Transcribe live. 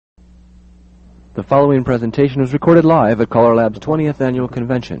The following presentation was recorded live at CALLERLAB's 20th Annual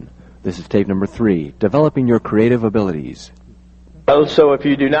Convention. This is tape number 3, Developing Your Creative Abilities. So if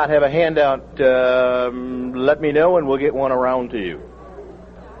you do not have a handout, let me know and we'll get one around to you.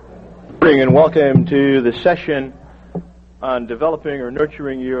 And welcome to the session on developing or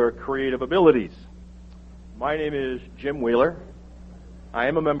nurturing your creative abilities. My name is Jim Wheeler. I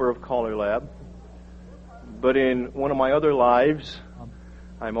am a member of CALLERLAB, but in one of my other lives,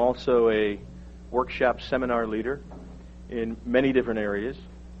 I'm also a workshop seminar leader in many different areas.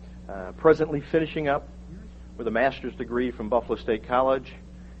 Presently finishing up with a master's degree from Buffalo State College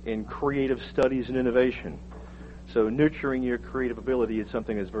in creative studies and innovation. So nurturing your creative ability is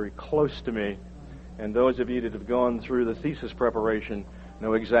something that's very close to me, and those of you that have gone through the thesis preparation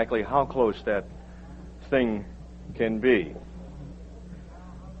know exactly how close that thing can be.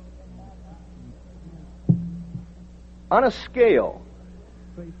 On a scale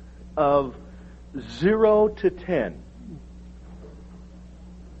of 0 to 10,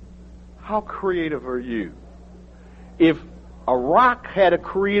 how creative are you? If a rock had a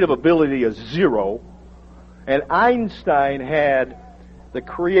creative ability of 0 and Einstein had the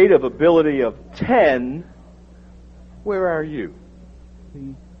creative ability of 10, where are you?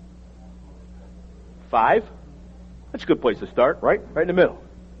 5? That's a good place to start, right? Right in the middle.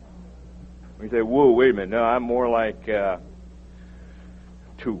 You say, whoa, wait a minute, no, I'm more like 2.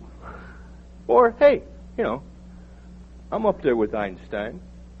 Or, hey, I'm up there with Einstein.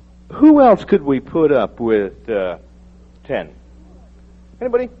 Who else could we put up with 10?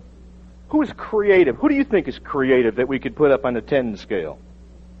 Anybody? Who is creative? Who do you think is creative that we could put up on the 10 scale?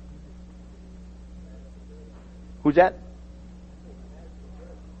 Who's that?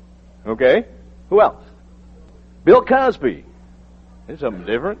 Okay. Who else? Bill Cosby. There's something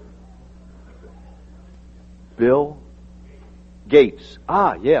different. Bill Gates.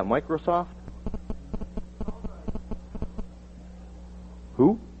 Ah, yeah, Microsoft.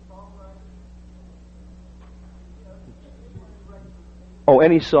 Who? Oh,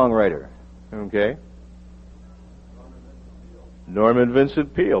 any songwriter. Okay. Norman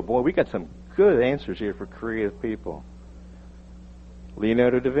Vincent Peale. Boy, we got some good answers here for creative people.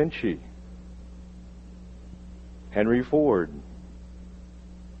 Leonardo da Vinci. Henry Ford.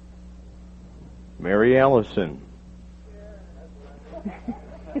 Mary Allison.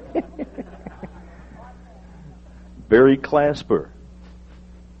 Barry Clasper.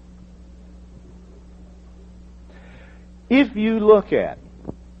 If you look at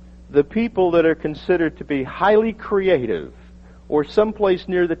the people that are considered to be highly creative or someplace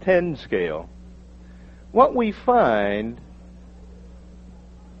near the 10 scale, what we find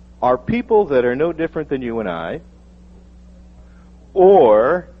are people that are no different than you and I,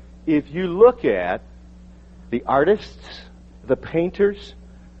 or if you look at the artists, the painters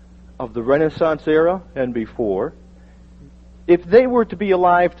of the Renaissance era and before, if they were to be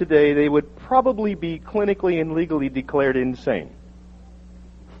alive today, they would probably be clinically and legally declared insane.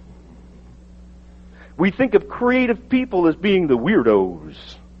 We think of creative people as being the weirdos.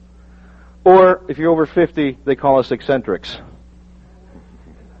 Or, if you're over 50, they call us eccentrics.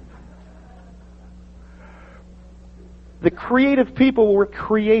 The creative people were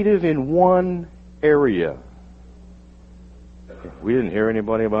creative in one area. We didn't hear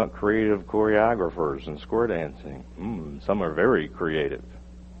anybody about creative choreographers and square dancing. Some are very creative.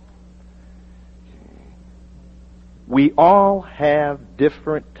 We all have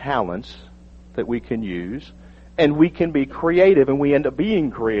different talents that we can use, and we can be creative, and we end up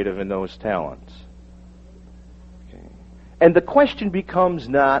being creative in those talents. Okay. And the question becomes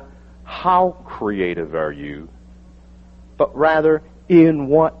not, how creative are you, but rather, in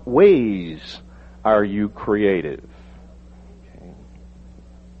what ways are you creative?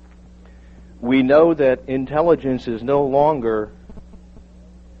 We know that intelligence is no longer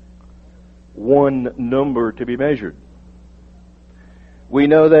one number to be measured. We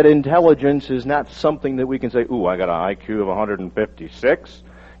know that intelligence is not something that we can say, ooh, I got an IQ of 156,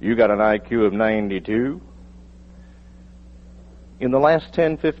 you got an IQ of 92. In the last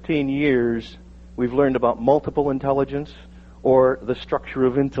 10, 15 years, we've learned about multiple intelligence or the structure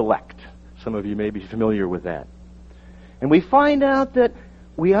of intellect. Some of you may be familiar with that. And we find out that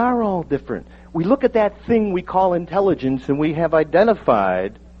we are all different. We look at that thing we call intelligence, and we have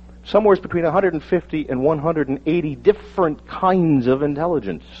identified somewhere between 150 and 180 different kinds of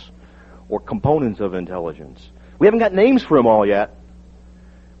intelligence, or components of intelligence. We haven't got names for them all yet,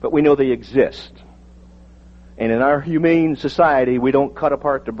 but we know they exist. And in our humane society, we don't cut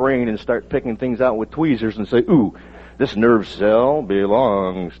apart the brain and start picking things out with tweezers and say, ooh, this nerve cell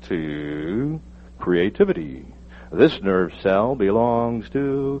belongs to creativity. This nerve cell belongs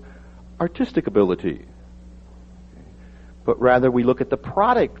to artistic ability, but rather we look at the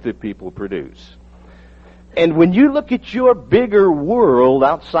product that people produce. And when you look at your bigger world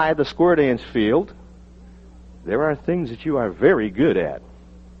outside the square dance field, there are things that you are very good at,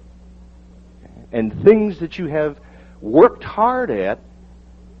 and things that you have worked hard at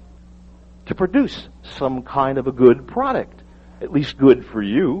to produce some kind of a good product, at least good for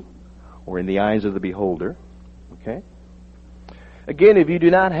you, or in the eyes of the beholder. Okay? Again, if you do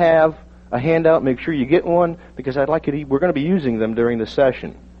not have a handout, make sure you get one, because we're going to be using them during the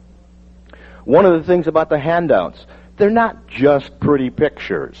session. One of the things about the handouts, they're not just pretty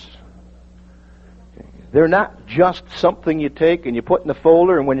pictures. They're not just something you take and you put in the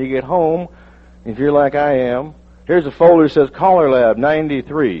folder, and when you get home, if you're like I am, here's a folder that says CALLERLAB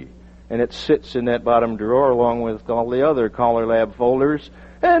 93, and it sits in that bottom drawer along with all the other CALLERLAB folders,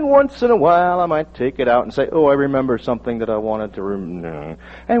 and once in a while I might take it out and say, oh, I remember something that I wanted to remember,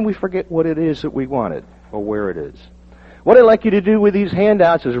 and we forget what it is that we wanted, or where it is. What I'd like you to do with these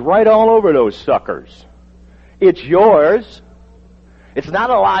handouts is write all over those suckers. It's yours. It's not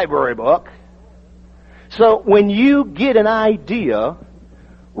a library book. So when you get an idea,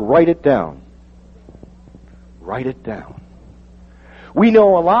 write it down. Write it down. We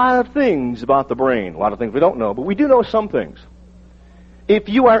know a lot of things about the brain, a lot of things we don't know, but we do know some things. If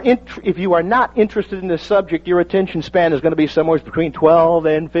you are not interested in this subject, your attention span is going to be somewhere between 12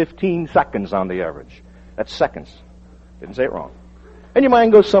 and 15 seconds on the average. That's seconds. Didn't say it wrong. And your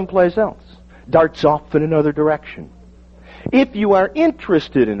mind goes someplace else, darts off in another direction. If you are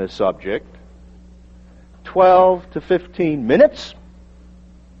interested in a subject, 12 to 15 minutes.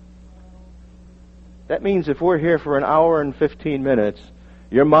 That means if we're here for an hour and 15 minutes,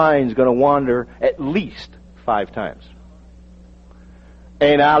 your mind's going to wander at least 5 times.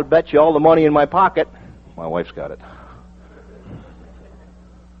 And I'll bet you all the money in my pocket, my wife's got it,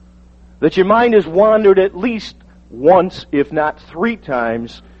 that your mind has wandered at least once, if not 3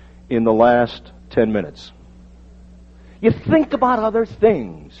 times, in the last 10 minutes. You think about other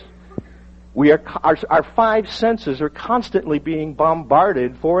things. Our 5 senses are constantly being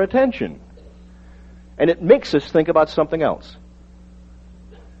bombarded for attention. And it makes us think about something else.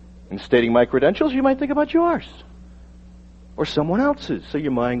 In stating my credentials, you might think about yours. Or someone else's, so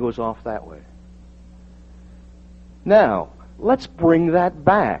your mind goes off that way. Now, let's bring that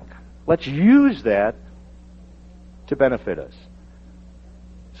back. Let's use that to benefit us.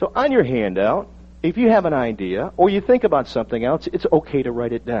 So on your handout, if you have an idea, or you think about something else, it's okay to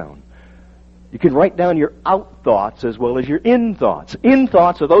write it down. You can write down your out thoughts as well as your in thoughts. In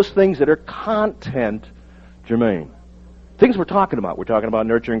thoughts are those things that are content germane. Things we're talking about. We're talking about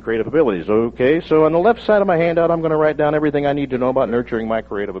nurturing creative abilities. Okay, so on the left side of my handout, I'm going to write down everything I need to know about nurturing my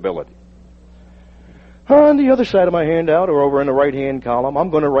creative ability. On the other side of my handout, or over in the right-hand column, I'm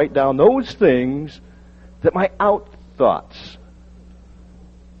going to write down those things that my out thoughts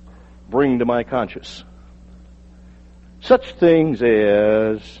bring to my conscious. Such things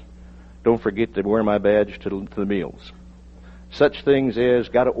as, don't forget to wear my badge to the meals. Such things as,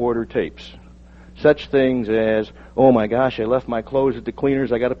 got to order tapes. Such things as, oh my gosh, I left my clothes at the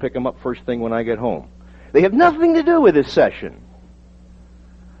cleaners, I got to pick them up first thing when I get home. They have nothing to do with this session.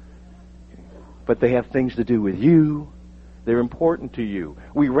 But they have things to do with you. They're important to you.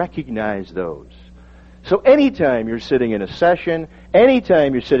 We recognize those. So anytime you're sitting in a session,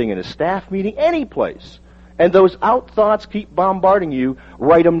 anytime you're sitting in a staff meeting, any place, and those out thoughts keep bombarding you,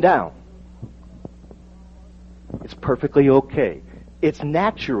 write them down. It's perfectly okay. It's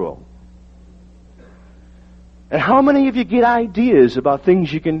natural. And how many of you get ideas about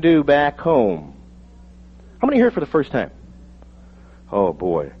things you can do back home? How many are here for the first time? Oh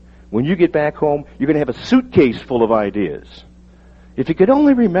boy. When you get back home, you're going to have a suitcase full of ideas. If you could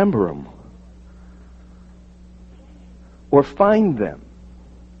only remember them. Or find them.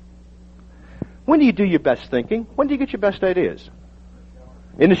 When do you do your best thinking? When do you get your best ideas?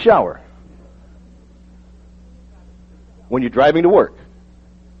 In the shower. When you're driving to work.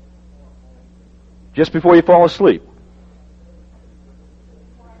 Just before you fall asleep.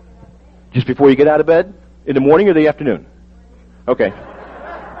 Just before you get out of bed? In the morning or the afternoon? Okay.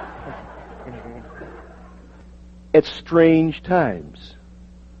 At strange times.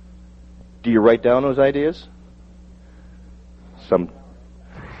 Do you write down those ideas? Some.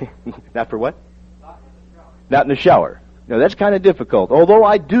 Not for what? Not in the shower. Now that's kind of difficult. Although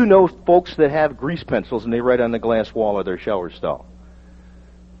I do know folks that have grease pencils and they write on the glass wall of their shower stall.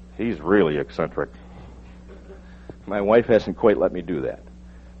 He's really eccentric. My wife hasn't quite let me do that.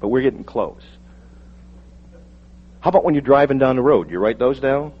 But we're getting close. How about when you're driving down the road? You write those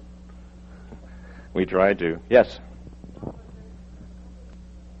down? We try to. Yes.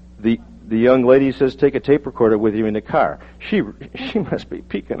 The young lady says, take a tape recorder with you in the car. She must be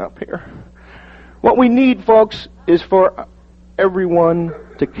peeking up here. What we need, folks, is for everyone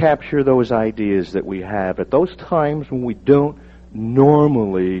to capture those ideas that we have at those times when we don't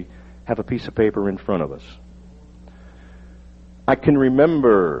normally have a piece of paper in front of us. I can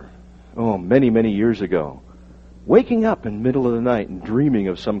remember, many, many years ago, waking up in the middle of the night and dreaming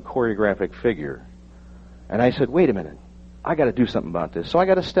of some choreographic figure. And I said, wait a minute, I got to do something about this. So I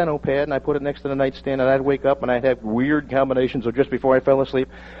got a steno pad and I put it next to the nightstand, and I'd wake up and I'd have weird combinations. So just before I fell asleep,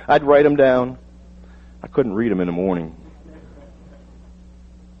 I'd write them down. I couldn't read them in the morning.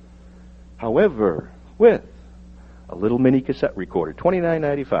 However, with a little mini cassette recorder,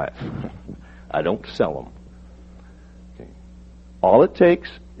 $29.95. I don't sell them. Okay. All it takes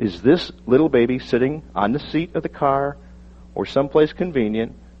is this little baby sitting on the seat of the car or someplace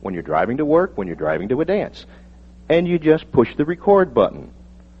convenient when you're driving to work, when you're driving to a dance. And you just push the record button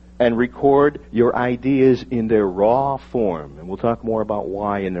and record your ideas in their raw form. And we'll talk more about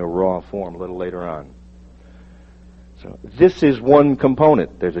why in their raw form a little later on. So this is one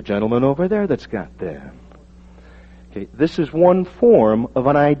component. There's a gentleman over there that's got that. Okay, this is one form of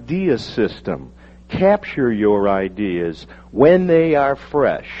an idea system. Capture your ideas when they are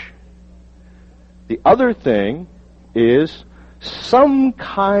fresh. The other thing is some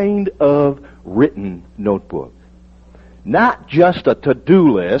kind of written notebook. Not just a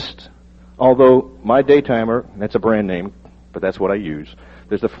to-do list, although my Daytimer, that's a brand name, but that's what I use.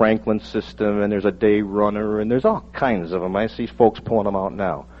 There's the Franklin system, and there's a Day Runner, and there's all kinds of them. I see folks pulling them out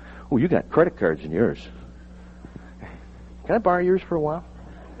now. Oh, you got credit cards in yours. Can I borrow yours for a while?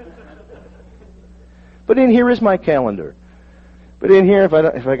 But in here is my calendar. But in here,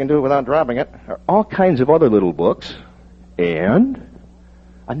 if I can do it without dropping it, are all kinds of other little books, and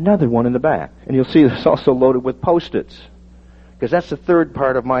another one in the back. And you'll see it's also loaded with Post-its, because that's the third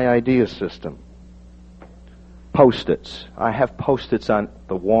part of my idea system. Post-its. I have Post-its on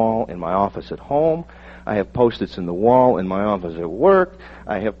the wall in my office at home. I have Post-its in the wall in my office at work.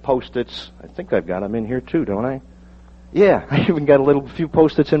 I have Post-its, I think I've got them in here too, don't I? Yeah, I even got a few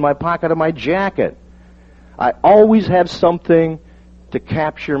Post-its in my pocket of my jacket. I always have something to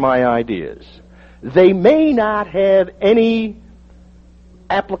capture my ideas. They may not have any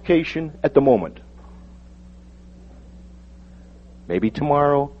application at the moment. Maybe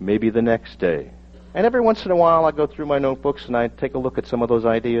tomorrow, maybe the next day. And every once in a while I go through my notebooks and I take a look at some of those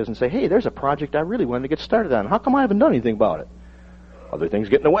ideas and say, hey, there's a project I really wanted to get started on. How come I haven't done anything about it? Other things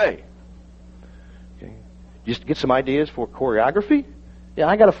get in the way. Okay. Just get some ideas for choreography? Yeah,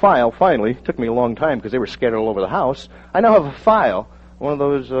 I got a file, finally. It took me a long time because they were scattered all over the house. I now have a file, one of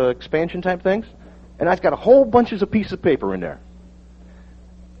those expansion type things, and I've got a whole bunches of pieces of paper in there.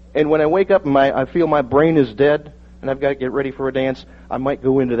 And when I wake up and I feel my brain is dead and I've got to get ready for a dance, I might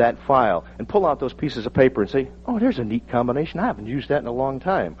go into that file and pull out those pieces of paper and say, oh, there's a neat combination. I haven't used that in a long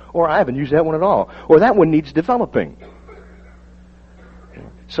time. Or I haven't used that one at all. Or that one needs developing.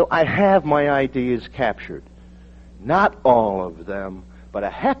 So I have my ideas captured. Not all of them, but a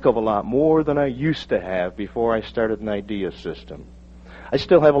heck of a lot more than I used to have before I started an idea system. I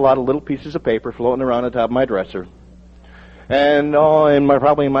still have a lot of little pieces of paper floating around on top of my dresser. And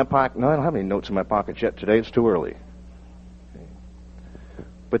probably in my pocket. No, I don't have any notes in my pockets yet today. It's too early.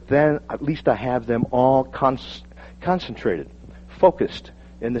 But then at least I have them all concentrated, focused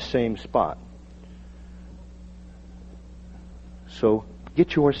in the same spot. So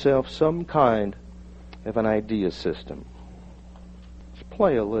get yourself some kind of an idea system. Let's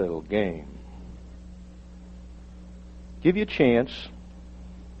play a little game. Give you a chance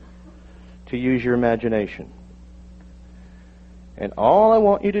to use your imagination. And all I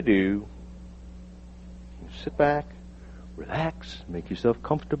want you to do is sit back, relax, make yourself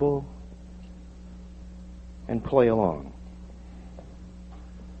comfortable, and play along.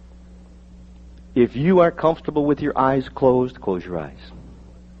 If you are comfortable with your eyes closed, close your eyes.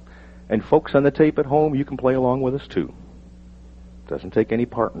 And folks on the tape at home, you can play along with us too. Doesn't take any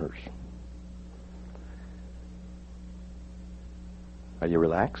partners. Are you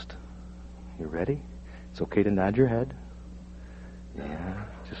relaxed? You ready? It's okay to nod your head. Yeah,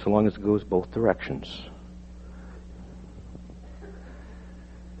 just so long as it goes both directions.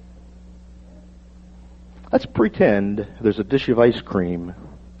 Let's pretend there's a dish of ice cream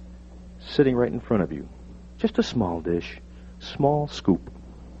sitting right in front of you. Just a small dish, small scoop.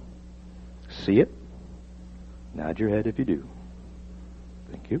 See it? Nod your head if you do.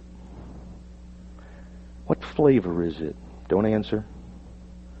 Thank you. What flavor is it? Don't answer.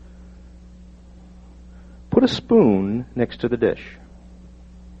 Put a spoon next to the dish.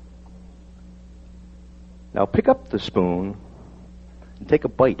 Now pick up the spoon and take a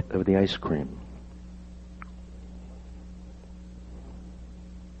bite of the ice cream.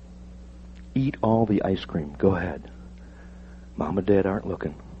 Eat all the ice cream. Go ahead. Mom and Dad aren't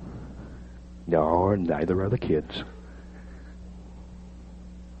looking. No, neither are the kids.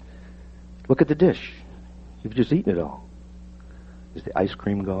 Look at the dish. You've just eaten it all. Is the ice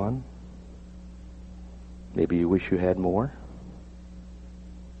cream gone? Maybe you wish you had more?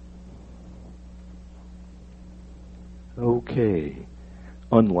 Okay.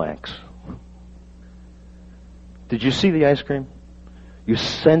 Unlax. Did you see the ice cream? You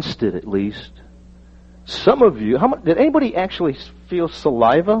sensed it at least. Some of you, did anybody actually feel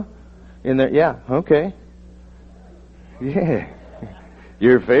saliva in there? Yeah, okay. Yeah.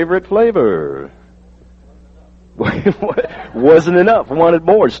 Your favorite flavor. Wasn't enough. Wanted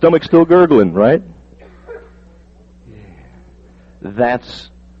more. Stomach still gurgling, right? Yeah. That's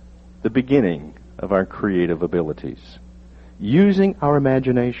the beginning of our creative abilities. Using our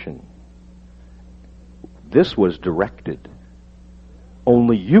imagination. This was directed.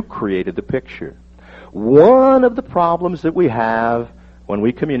 Only you created the picture. One of the problems that we have when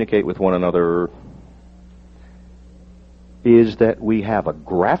we communicate with one another is that we have a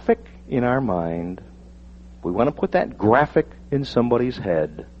graphic in our mind. We want to put that graphic in somebody's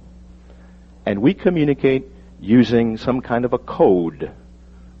head, and we communicate using some kind of a code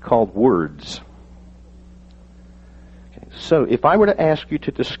called words. Okay, so if I were to ask you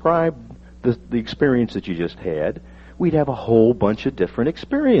to describe the experience that you just had, we'd have a whole bunch of different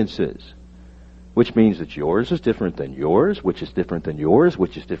experiences, which means that yours is different than yours, which is different than yours,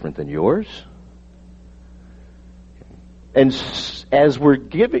 which is different than yours. And as we're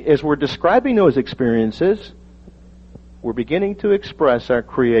describing those experiences, we're beginning to express our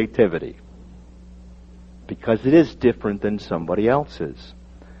creativity because it is different than somebody else's.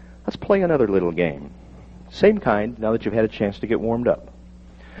 Let's play another little game. Same kind, now that you've had a chance to get warmed up.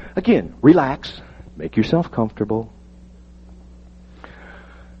 Again, relax, make yourself comfortable.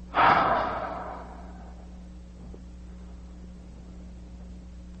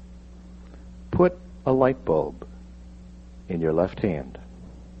 Put a light bulb in your left hand.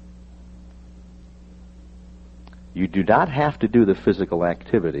 You do not have to do the physical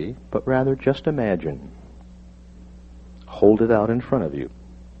activity, but rather just imagine. Hold it out in front of you.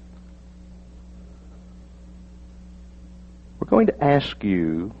 We're going to ask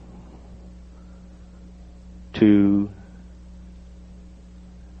you to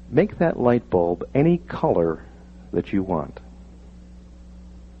make that light bulb any color that you want.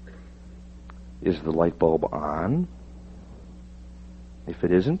 Is the light bulb on? If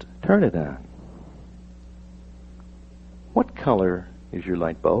it isn't, turn it on. What color is your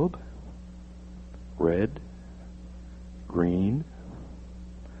light bulb? Red, green,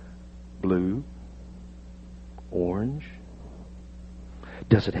 blue, orange?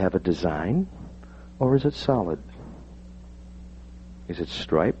 Does it have a design, or is it solid? Is it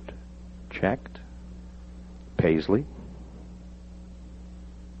striped, checked, paisley?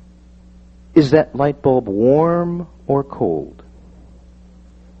 Is that light bulb warm or cold?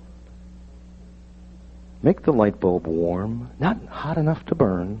 Make the light bulb warm, not hot enough to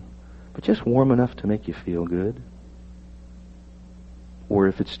burn, but just warm enough to make you feel good. Or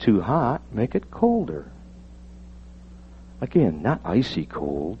if it's too hot, make it colder. Again, not icy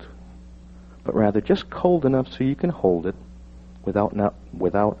cold, but rather just cold enough so you can hold it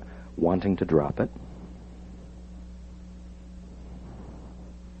without wanting to drop it.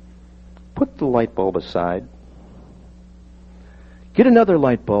 Put the light bulb aside. Get another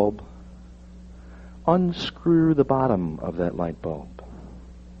light bulb. Unscrew the bottom of that light bulb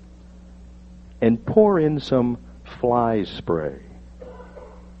and pour in some fly spray.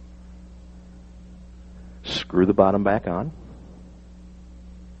 Screw the bottom back on.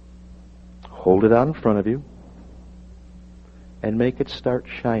 Hold it out in front of you and make it start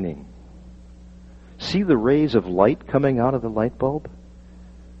shining. See the rays of light coming out of the light bulb?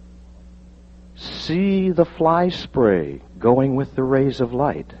 See the fly spray going with the rays of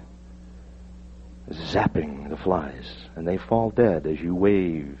light, zapping the flies, and they fall dead as you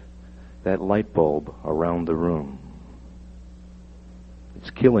wave that light bulb around the room. It's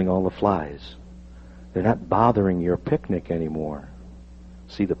killing all the flies. They're not bothering your picnic anymore.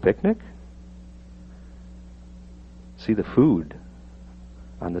 See the picnic? See the food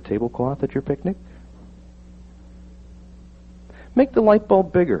on the tablecloth at your picnic? Make the light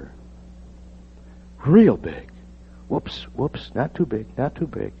bulb bigger. Real big. Whoops, whoops, not too big, not too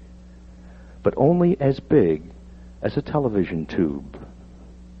big. But only as big as a television tube.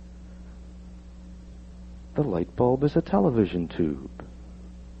 The light bulb is a television tube.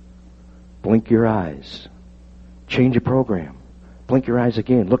 Blink your eyes. Change a program. Blink your eyes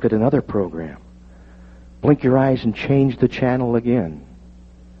again. Look at another program. Blink your eyes and change the channel again.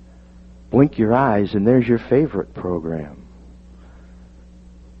 Blink your eyes and there's your favorite program.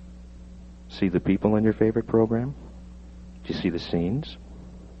 See the people in your favorite program? Do you see the scenes?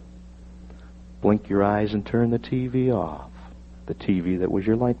 Blink your eyes and turn the TV off. The TV that was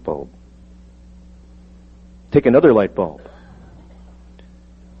your light bulb. Take another light bulb.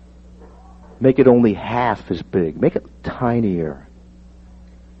 Make it only half as big. Make it tinier.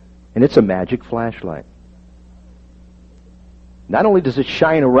 And it's a magic flashlight. Not only does it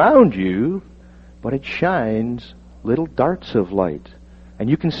shine around you, but it shines little darts of light. And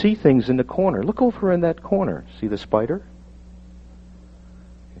you can see things in the corner. Look over in that corner. See the spider?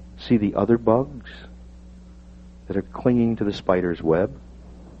 See the other bugs that are clinging to the spider's web?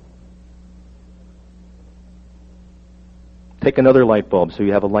 Take another light bulb so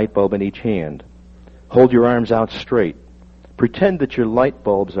you have a light bulb in each hand. Hold your arms out straight. Pretend that your light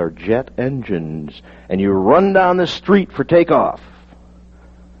bulbs are jet engines and you run down the street for takeoff.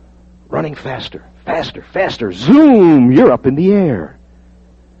 Running faster, faster, faster. Zoom! You're up in the air.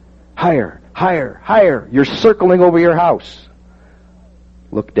 Higher, higher, higher. You're circling over your house.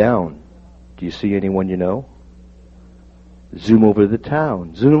 Look down. Do you see anyone you know? Zoom over the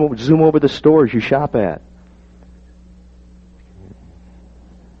town. Zoom over the stores you shop at.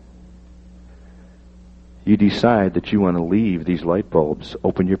 You decide that you want to leave these light bulbs.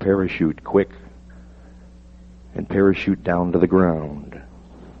 Open your parachute quick and parachute down to the ground,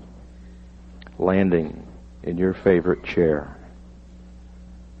 landing in your favorite chair.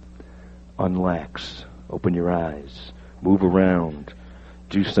 Unlax. Open your eyes. Move around.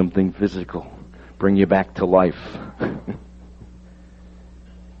 Do something physical. Bring you back to life.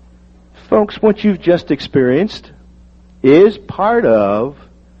 Folks, what you've just experienced is part of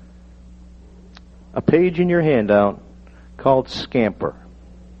a page in your handout called SCAMPER.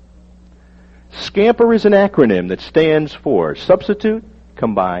 SCAMPER is an acronym that stands for substitute,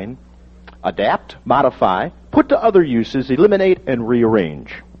 combine, adapt, modify, put to other uses, eliminate, and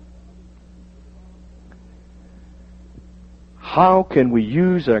rearrange. How can we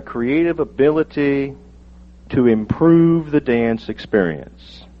use our creative ability to improve the dance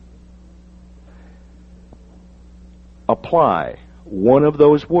experience? Apply one of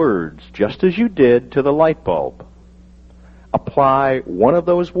those words, just as you did to the light bulb. Apply one of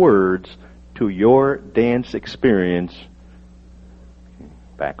those words to your dance experience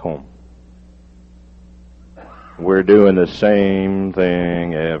back home. We're doing the same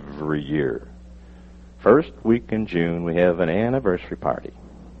thing every year. First week in June, we have an anniversary party.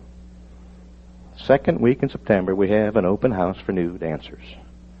 Second week in September, we have an open house for new dancers.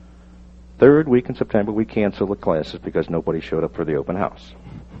 Third week in September, we cancel the classes because nobody showed up for the open house.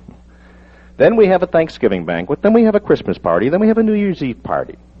 Then we have a Thanksgiving banquet. Then we have a Christmas party. Then we have a New Year's Eve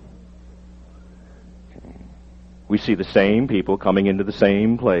party. We see the same people coming into the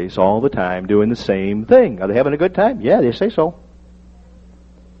same place all the time doing the same thing. Are they having a good time? Yeah, they say so.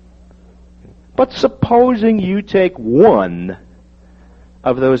 But supposing you take one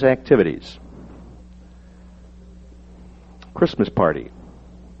of those activities. Christmas party.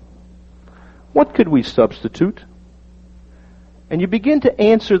 What could we substitute? And you begin to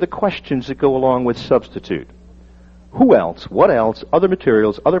answer the questions that go along with substitute. Who else? What else? Other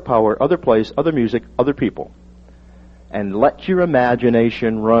materials, other power, other place, other music, other people. And let your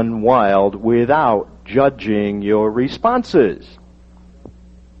imagination run wild without judging your responses.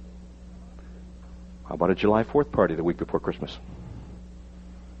 How about a July 4th party the week before Christmas?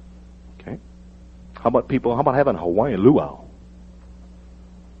 Okay. How about having a Hawaiian luau?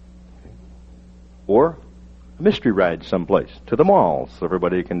 Okay. Or a mystery ride someplace to the mall so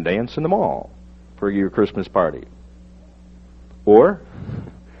everybody can dance in the mall for your Christmas party. Or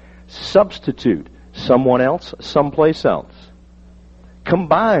substitute someone else someplace else.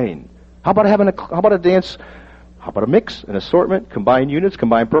 Combine. How about a dance? How about a mix, an assortment, combine units,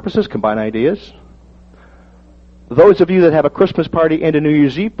 combine purposes, combine ideas? Those of you that have a Christmas party and a New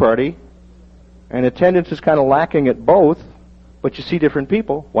Year's Eve party, and attendance is kind of lacking at both, but you see different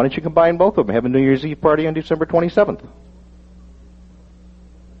people, why don't you combine both of them? Have a New Year's Eve party on December 27th.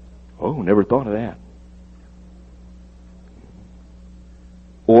 Oh, never thought of that.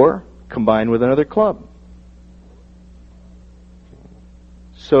 Or combine with another club.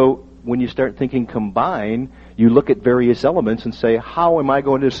 So when you start thinking combine, you look at various elements and say, how am I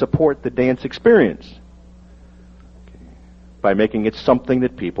going to support the dance experience? By making it something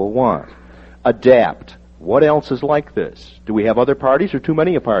that people want. Adapt. What else is like this? Do we have other parties or too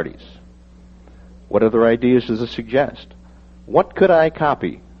many parties? What other ideas does it suggest? What could I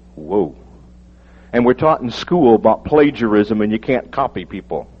copy? Whoa. And we're taught in school about plagiarism and you can't copy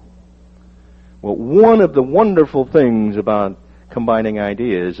people. Well, one of the wonderful things about combining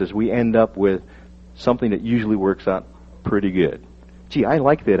ideas is we end up with something that usually works out pretty good. Gee, I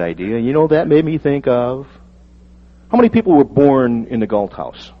like that idea. You know, that made me think of... How many people were born in the Galt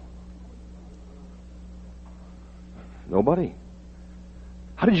House? Nobody.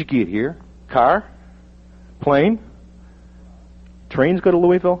 How did you get here? Car? Plane? Trains go to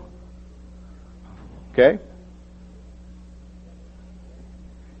Louisville? Okay.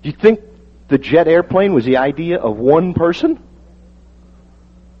 Do you think the jet airplane was the idea of one person?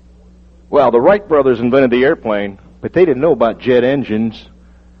 Well, the Wright brothers invented the airplane, but they didn't know about jet engines,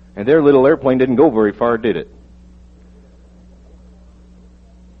 and their little airplane didn't go very far, did it?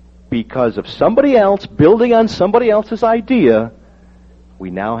 Because of somebody else building on somebody else's idea,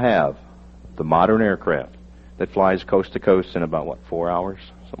 we now have the modern aircraft that flies coast to coast in about, 4 hours?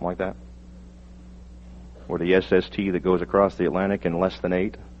 Something like that? Or the SST that goes across the Atlantic in less than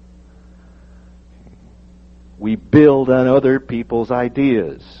 8? We build on other people's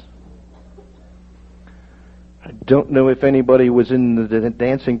ideas. I don't know if anybody was in the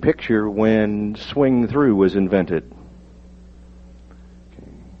dancing picture when Swing Through was invented.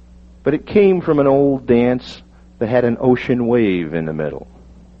 But it came from an old dance that had an ocean wave in the middle.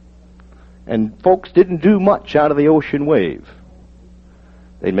 And folks didn't do much out of the ocean wave.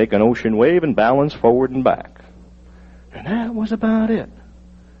 They'd make an ocean wave and balance forward and back. And that was about it.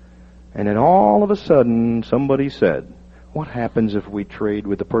 And then all of a sudden, somebody said, what happens if we trade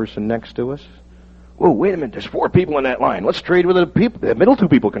with the person next to us? Whoa, wait a minute, there's 4 people in that line. Let's trade with the people. The middle 2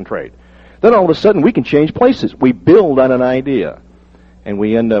 people can trade. Then all of a sudden, we can change places. We build on an idea. And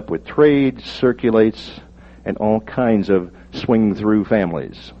we end up with trades, circulates, and all kinds of swing-through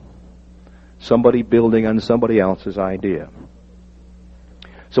families. Somebody building on somebody else's idea.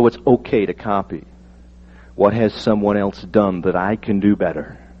 So it's okay to copy. What has someone else done that I can do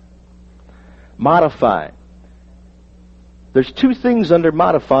better? Modify. There's 2 things under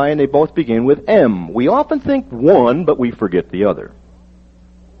modify, and they both begin with M. We often think one, but we forget the other.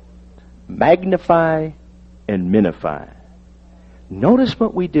 Magnify and minify. Notice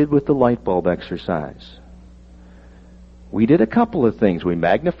what we did with the light bulb exercise. We did a couple of things. We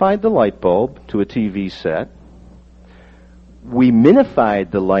magnified the light bulb to a TV set. We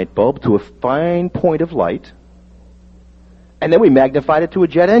minified the light bulb to a fine point of light. And then we magnified it to a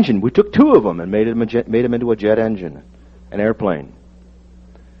jet engine. We took 2 of them and made them into a jet engine, an airplane.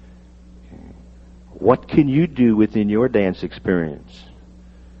 What can you do within your dance experience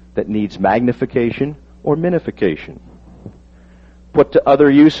that needs magnification or minification? Put to other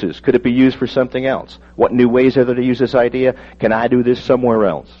uses. Could it be used for something else? What new ways are there to use this idea? Can I do this somewhere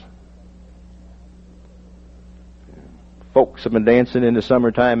else? Folks have been dancing in the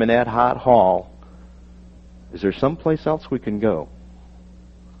summertime in that hot hall. Is there someplace else we can go?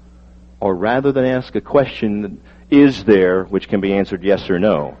 Or rather than ask a question, is there, which can be answered yes or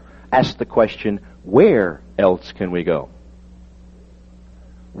no, ask the question, where else can we go?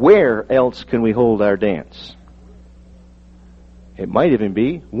 Where else can we hold our dance? It might even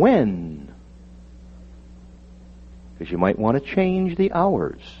be when. Because you might want to change the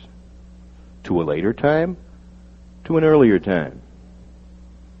hours to a later time, to an earlier time.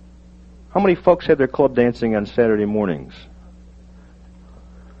 How many folks have their club dancing on Saturday mornings?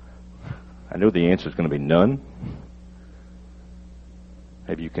 I know the answer is going to be none.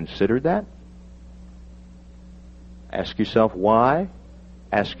 Have you considered that? Ask yourself why.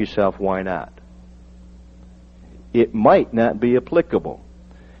 Ask yourself why not. It might not be applicable.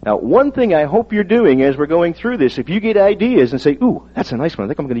 Now, one thing I hope you're doing as we're going through this, if you get ideas and say, ooh, that's a nice one, I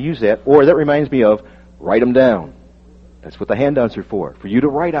think I'm going to use that, or that reminds me of, write them down. That's what the handouts are for you to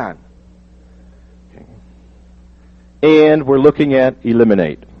write on. Okay. And we're looking at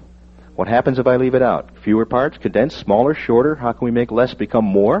eliminate. What happens if I leave it out? Fewer parts, condense, smaller, shorter. How can we make less become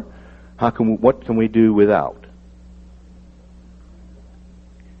more? What can we do without?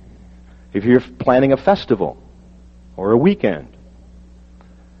 If you're planning a festival, or a weekend.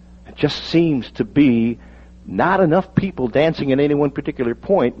 It just seems to be not enough people dancing at any one particular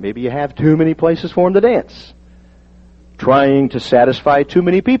point. Maybe you have too many places for them to dance. Trying to satisfy too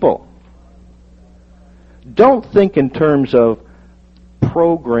many people. Don't think in terms of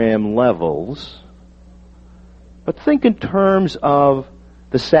program levels, but think in terms of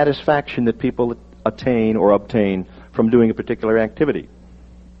the satisfaction that people attain or obtain from doing a particular activity.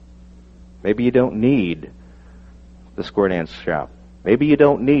 Maybe you don't need the square dance shop. Maybe you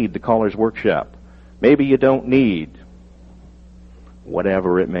don't need the caller's workshop. Maybe you don't need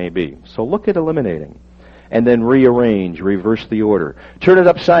whatever it may be. So look at eliminating. And then rearrange, reverse the order. Turn it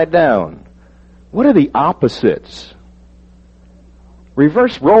upside down. What are the opposites?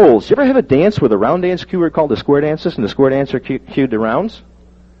 Reverse roles. You ever have a dance where the round dance cue were called the square dances and the square dancer cued the rounds?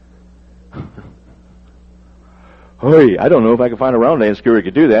 Hey, I don't know if I can find a round dance cue who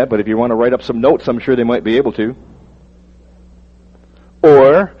could do that, but if you want to write up some notes, I'm sure they might be able to.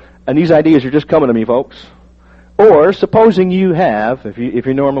 Or, and these ideas are just coming to me, folks. Or, supposing you have, if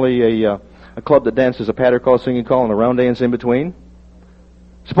you're normally a club that dances a patter call, singing call, and a round dance in between,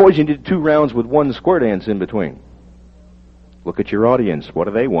 suppose you did 2 rounds with 1 square dance in between. Look at your audience. What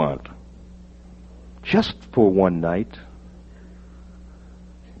do they want? Just for one night.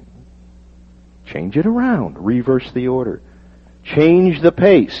 Change it around. Reverse the order. Change the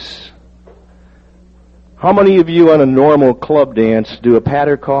pace. How many of you on a normal club dance do a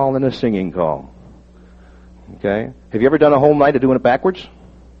patter call and a singing call? Okay? Have you ever done a whole night of doing it backwards?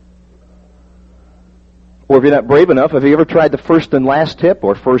 Or if you're not brave enough, have you ever tried the first and last tip,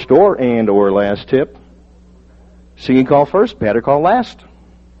 or first or last tip? Singing call first, patter call last.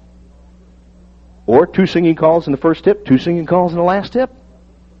 Or 2 singing calls in the first tip, 2 singing calls in the last tip.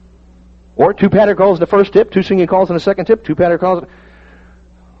 Or 2 patter calls in the first tip, 2 singing calls in the second tip, 2 patter calls.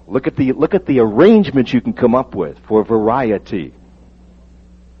 Look at the arrangements you can come up with for variety.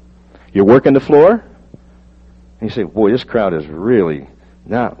 You're working the floor, and you say, boy, this crowd is really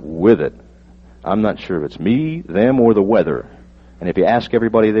not with it. I'm not sure if it's me, them, or the weather. And if you ask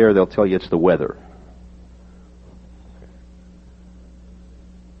everybody there, they'll tell you it's the weather.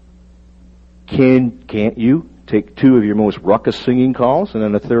 Can't you take 2 of your most ruckus singing calls and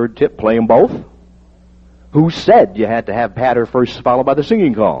then a third tip, play them both? Who said you had to have patter first followed by the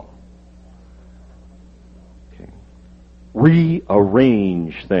singing call? Okay.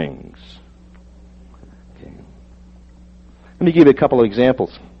 Rearrange things. Okay. Let me give you a couple of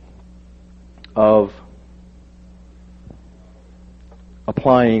examples of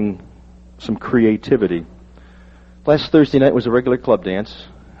applying some creativity. Last Thursday night was a regular club dance,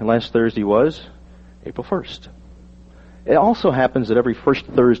 and last Thursday was April 1st. It also happens that every first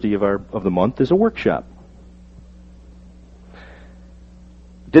Thursday of the month is a workshop.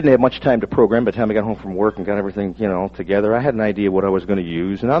 Didn't have much time to program by the time I got home from work and got everything, together. I had an idea what I was going to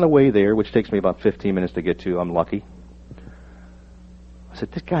use, and on the way there, which takes me about 15 minutes to get to, I'm lucky, I said,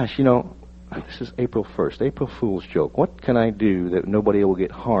 gosh, this is April 1st, April Fool's joke. What can I do that nobody will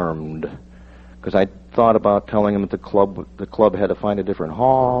get harmed? Because I thought about telling them at the club had to find a different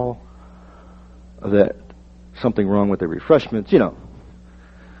hall, that something wrong with the refreshments,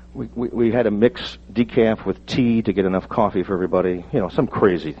 We had to mix decaf with tea to get enough coffee for everybody, some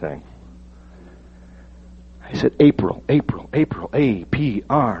crazy thing. I said, April, A-P-R-I-L,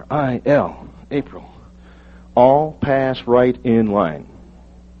 April. All pass right in line.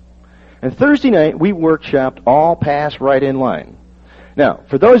 And Thursday night, we workshopped all pass right in line. Now,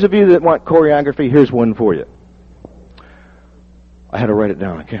 for those of you that want choreography, here's one for you. I had to write it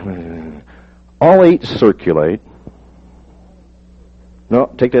down. All 8 circulate. No,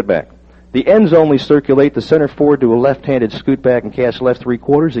 take that back. The ends only circulate. The center forward do a left-handed scoot back and cast left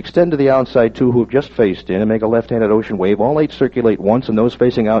 3/4. Extend to the outside 2 who have just faced in and make a left-handed ocean wave. All 8 circulate once, and those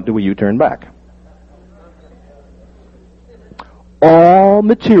facing out do a U-turn back. All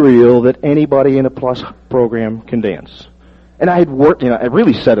material that anybody in a plus program can dance. And I had worked, I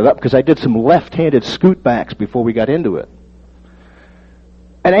really set it up because I did some left-handed scoot backs before we got into it.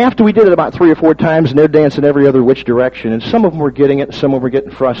 And after we did it about 3 or 4 times, and they're dancing every other which direction, and some of them were getting it, and some of them were getting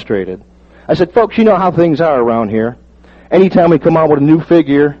frustrated. I said, folks, you know how things are around here. Anytime we come out with a new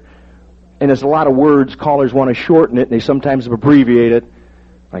figure, and there's a lot of words, callers want to shorten it, and they sometimes abbreviate it,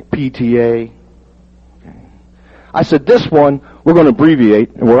 like PTA. I said, this one, we're going to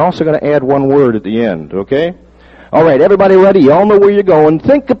abbreviate, and we're also going to add 1 word at the end, okay? All right, everybody ready? You all know where you're going.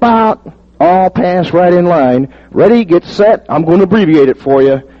 Think about all pass right in line. Ready, get set. I'm going to abbreviate it for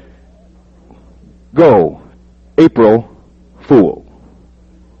you. Go. April Fool.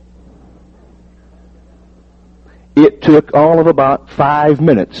 It took all of about 5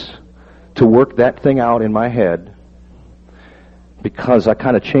 minutes to work that thing out in my head because I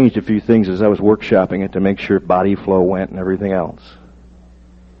kind of changed a few things as I was workshopping it to make sure body flow went and everything else.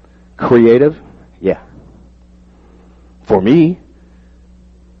 Creative? Yeah. For me?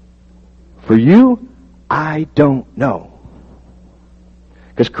 For you? I don't know.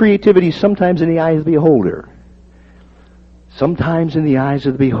 Because creativity is sometimes in the eyes of the beholder. Sometimes in the eyes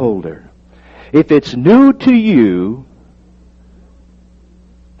of the beholder. If it's new to you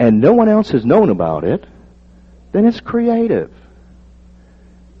and no one else has known about it, then it's creative.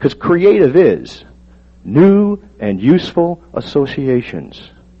 Because creative is new and useful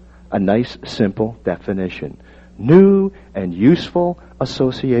associations. A nice, simple definition. New and useful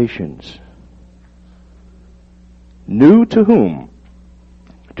associations. New to whom?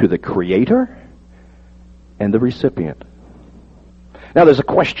 To the creator and the recipient. Now there's a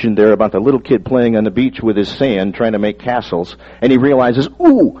question there about the little kid playing on the beach with his sand trying to make castles, and he realizes,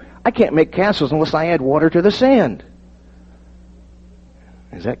 ooh, I can't make castles unless I add water to the sand.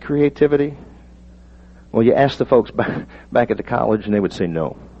 Is that creativity? Well, you ask the folks back at the college, and they would say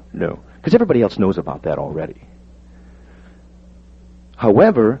no, because everybody else knows about that already.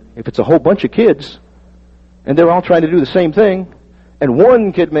 However, if it's a whole bunch of kids, and they're all trying to do the same thing, and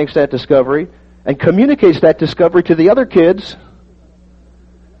one kid makes that discovery and communicates that discovery to the other kids,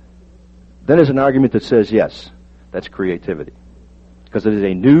 then there's an argument that says, yes, that's creativity. Because it is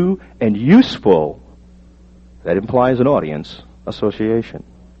a new and useful, that implies an audience, association.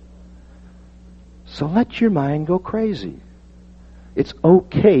 So let your mind go crazy. It's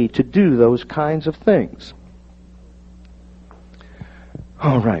okay to do those kinds of things.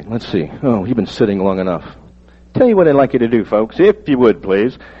 All right, let's see. Oh, you've been sitting long enough. Tell you what I'd like you to do, folks, if you would,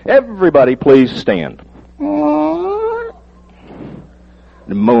 please. Everybody, please stand. The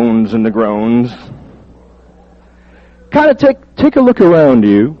moans and the groans. Kind of take a look around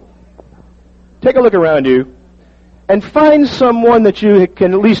you. Take a look around you and find someone that you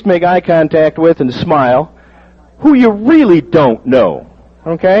can at least make eye contact with and smile who you really don't know.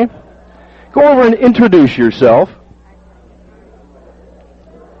 Okay? Go over and introduce yourself.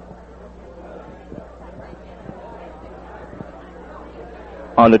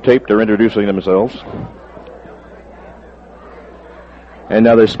 On the tape, they're introducing themselves. And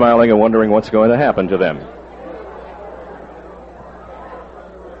now they're smiling and wondering what's going to happen to them.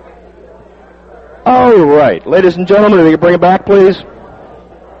 All right. Ladies and gentlemen, if you could bring it back, please.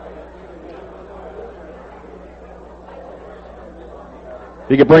 If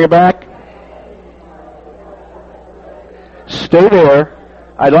you could bring it back. Stay there.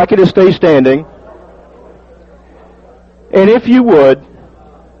 I'd like you to stay standing. And if you would,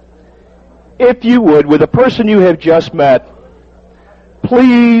 with the person you have just met,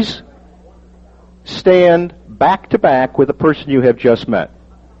 please stand back to back with the person you have just met.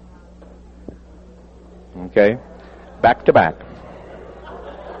 Okay? Back to back.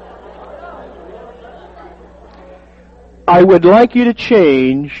 I would like you to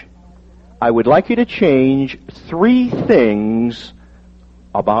change 3 things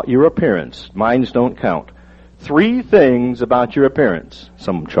about your appearance. Minds don't count. 3 things about your appearance.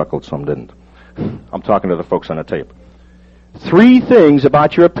 Some chuckled, some didn't. I'm talking to the folks on the tape. 3 things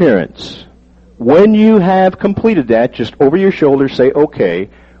about your appearance. When you have completed that, just over your shoulder say, okay.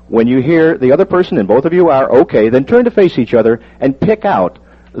 When you hear the other person and both of you are okay, then turn to face each other and pick out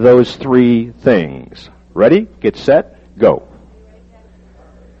those 3 things. Ready? Get set? Go.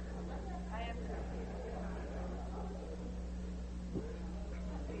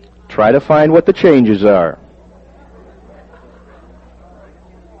 Try to find what the changes are.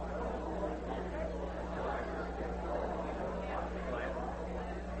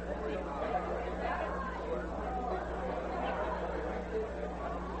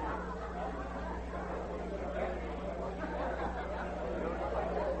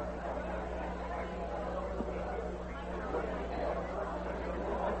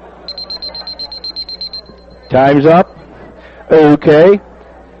 Time's up. Okay.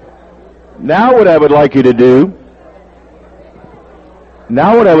 Now what I would like you to do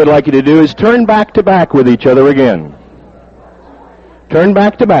is turn back to back with each other again. Turn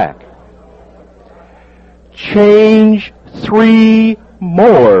back to back. Change 3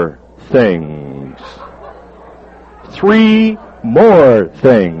 more things. 3 more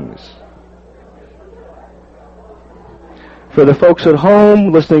things. For the folks at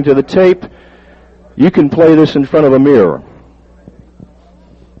home listening to the tape, you can play this in front of a mirror.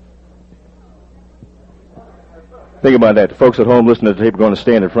 Think about that. The folks at home listening to the tape are going to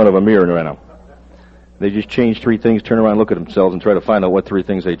stand in front of a mirror right now. They just changed 3 things, turn around, look at themselves, and try to find out what 3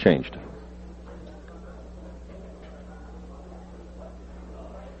 things they changed.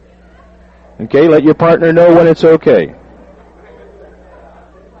 Okay, let your partner know when it's okay.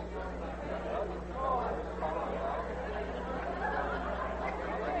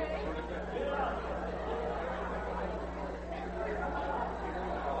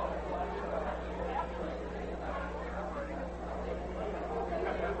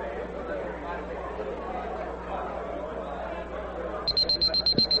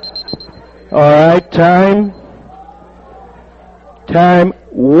 All right, time.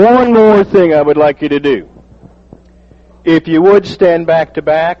 One more thing I would like you to do. If you would, stand back to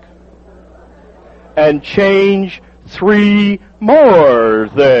back and change 3 more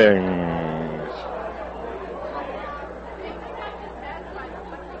things.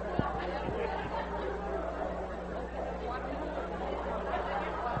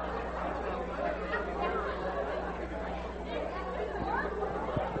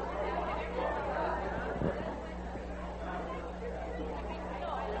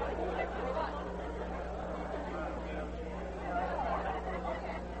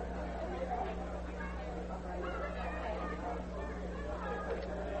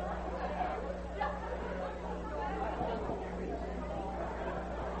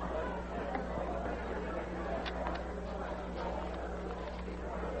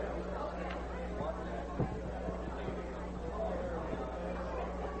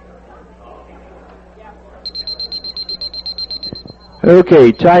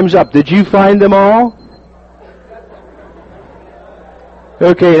 Okay, time's up. Did you find them all?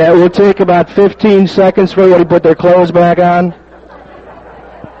 Okay, that will take about 15 seconds for everybody to put their clothes back on.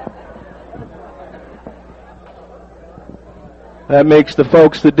 That makes the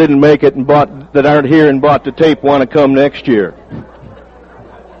folks that didn't make it and that aren't here and bought the tape want to come next year.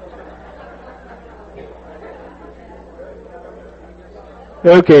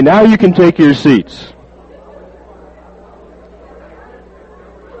 Okay, now you can take your seats.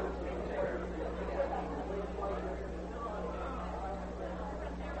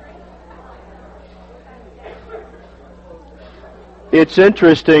 It's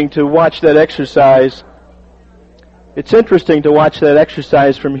interesting to watch that exercise. It's interesting to watch that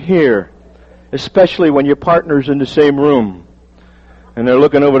exercise from here, especially when your partner's in the same room and they're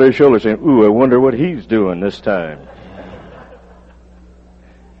looking over their shoulder saying, "Ooh, I wonder what he's doing this time."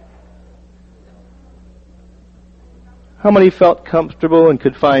 How many felt comfortable and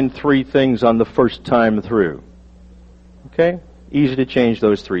could find 3 things on the first time through? Okay? Easy to change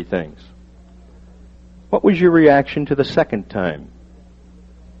those 3 things. What was your reaction to the second time?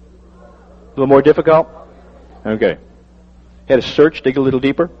 A little more difficult? Okay. Had to search, dig a little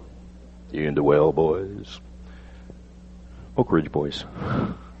deeper? You in the well, boys. Oak Ridge boys.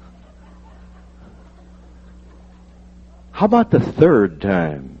 How about the third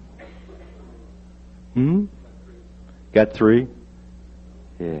time? Got 3?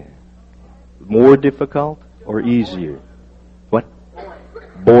 Yeah. More difficult or easier? What?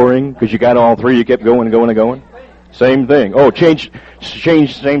 Boring? Because you got all 3, you kept going and going and going? Same thing. Oh, change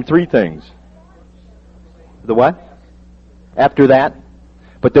same 3 things. The what? After that?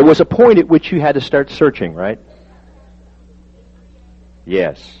 But there was a point at which you had to start searching, right?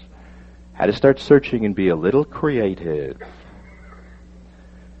 Yes. Had to start searching and be a little creative.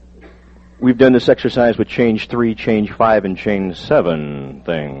 We've done this exercise with change 3, change 5, and change 7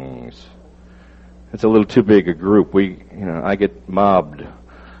 things. It's a little too big a group. I get mobbed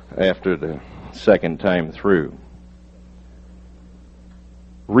after the second time through.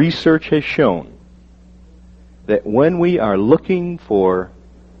 Research has shown that when we are looking for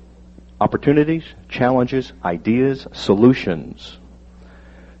opportunities, challenges, ideas, solutions,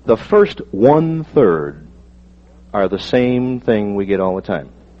 the first 1/3 are the same thing we get all the time.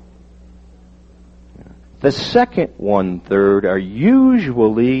 The second 1/3 are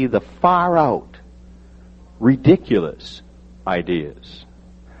usually the far out, ridiculous ideas.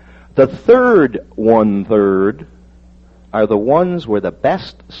 The third 1/3 are the ones where the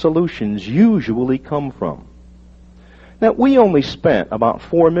best solutions usually come from. Now, we only spent about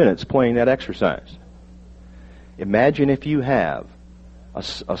 4 minutes playing that exercise. Imagine if you have a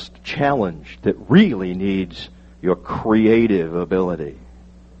challenge that really needs your creative ability.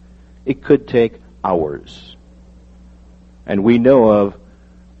 It could take hours. And we know of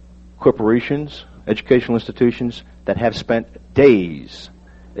corporations, educational institutions, that have spent days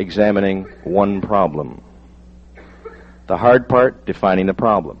examining one problem. The hard part, defining the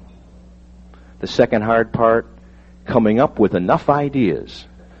problem. The second hard part, coming up with enough ideas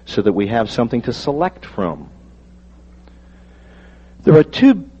so that we have something to select from. There are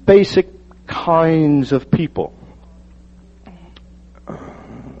 2 basic kinds of people.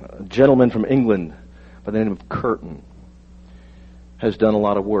 A gentleman from England by the name of Curtin has done a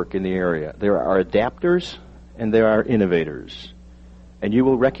lot of work in the area. There are adapters and there are innovators. And you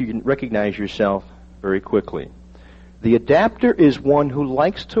will recognize yourself very quickly. The adapter is one who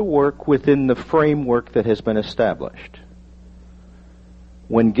likes to work within the framework that has been established.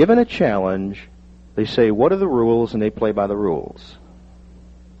 When given a challenge, they say, what are the rules? And they play by the rules.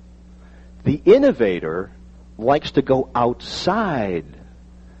 The innovator likes to go outside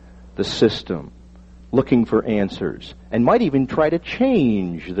the system, looking for answers, and might even try to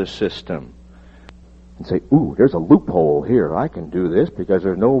change the system. And say, ooh, there's a loophole here. I can do this because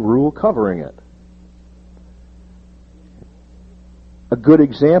there's no rule covering it. A good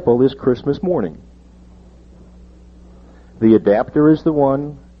example is Christmas morning. The adapter is the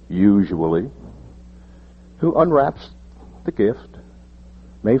one, usually, who unwraps the gift,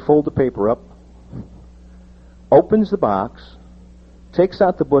 may fold the paper up, opens the box, takes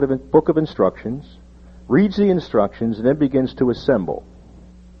out the book of instructions, reads the instructions, and then begins to assemble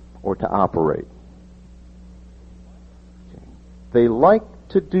or to operate. They like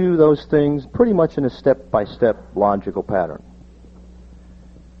to do those things pretty much in a step-by-step logical pattern.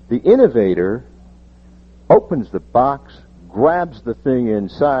 The innovator opens the box, grabs the thing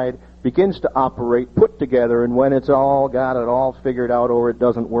inside, begins to operate, put together, and when it's all got it all figured out or it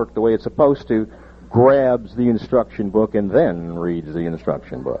doesn't work the way it's supposed to, grabs the instruction book and then reads the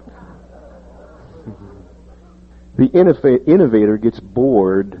instruction book. The innovator gets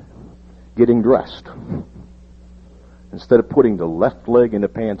bored getting dressed. Instead of putting the left leg in the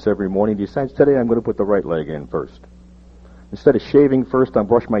pants every morning, he decides, today I'm going to put the right leg in first. Instead of shaving first, I'll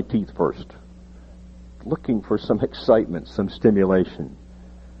brush my teeth first. Looking for some excitement, some stimulation.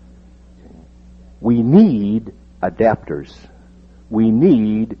 We need adapters. We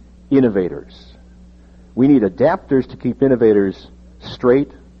need innovators. We need adapters to keep innovators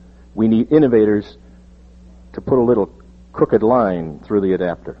straight. We need innovators to put a little crooked line through the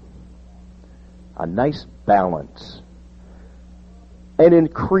adapter. A nice balance. And in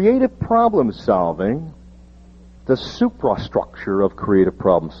creative problem solving, the suprastructure of creative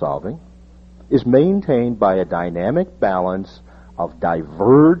problem solving is maintained by a dynamic balance of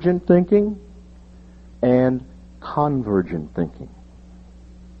divergent thinking and convergent thinking.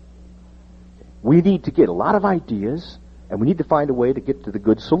 We need to get a lot of ideas, and we need to find a way to get to the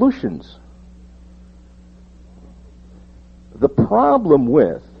good solutions. The problem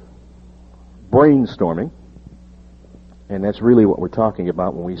with brainstorming, and that's really what we're talking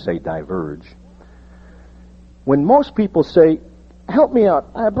about when we say diverge, when most people say, help me out,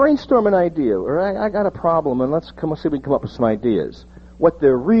 I brainstorm an idea, or I got a problem, and let's see if we can come up with some ideas. What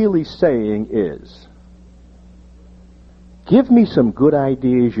they're really saying is, give me some good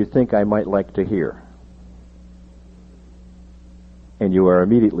ideas you think I might like to hear. And you are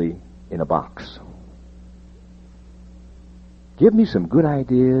immediately in a box. Give me some good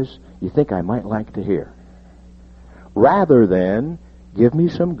ideas you think I might like to hear. Rather than, give me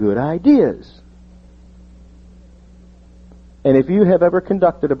some good ideas. And if you have ever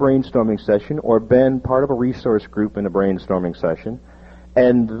conducted a brainstorming session or been part of a resource group in a brainstorming session,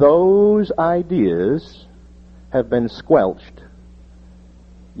 and those ideas have been squelched,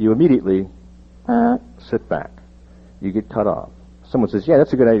 you immediately sit back. You get cut off. Someone says, yeah,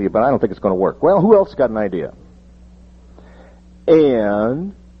 that's a good idea, but I don't think it's going to work. Well, who else got an idea?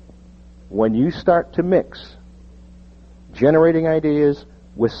 And when you start to mix generating ideas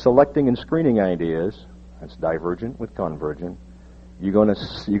with selecting and screening ideas, that's divergent with convergent, you're going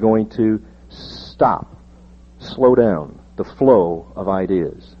to slow down the flow of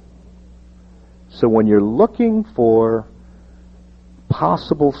ideas. So when you're looking for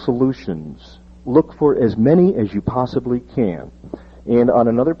possible solutions, look for as many as you possibly can. And on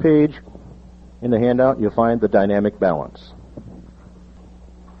another page in the handout, you'll find the dynamic balance.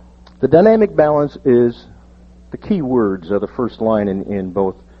 The dynamic balance is the key words of the first line in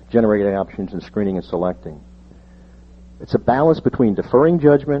both generating options and screening and selecting. It's a balance between deferring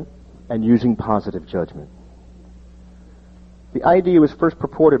judgment and using positive judgment. The idea was first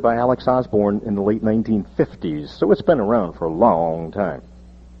purported by Alex Osborne in the late 1950s, so it's been around for a long time.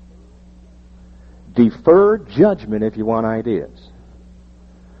 Defer judgment if you want ideas.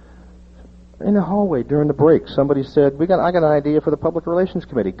 In the hallway during the break, somebody said, I got an idea for the Public Relations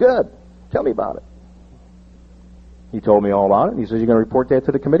Committee. Good. Tell me about it. He told me all about it, and he says, you're going to report that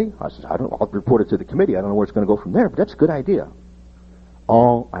to the committee? I said, I'll report it to the committee. I don't know where it's going to go from there, but that's a good idea.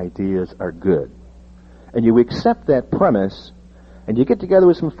 All ideas are good. And you accept that premise, and you get together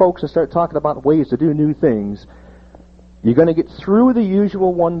with some folks and start talking about ways to do new things. You're going to get through the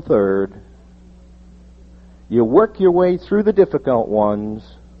usual 1/3. You work your way through the difficult ones,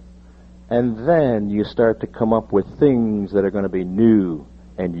 and then you start to come up with things that are going to be new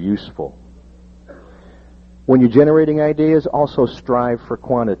and useful. When you're generating ideas, also strive for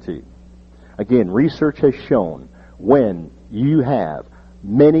quantity. Again, research has shown when you have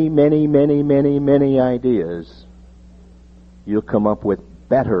many ideas, you'll come up with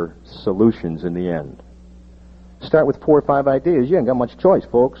better solutions in the end. Start with 4 or 5 ideas. You ain't got much choice,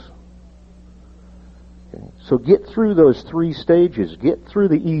 folks. Okay. So get through those 3 stages. Get through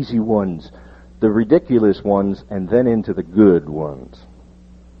the easy ones, the ridiculous ones, and then into the good ones.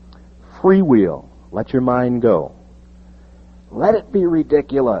 Freewheel. Let your mind go. Let it be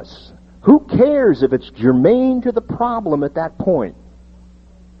ridiculous. Who cares if it's germane to the problem at that point?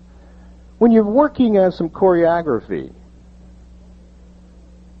 When you're working on some choreography,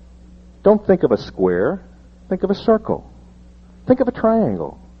 don't think of a square. Think of a circle. Think of a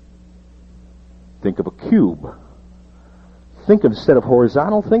triangle. Think of a cube. Think of, instead of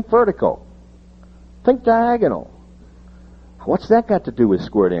horizontal, think vertical. Think diagonal. What's that got to do with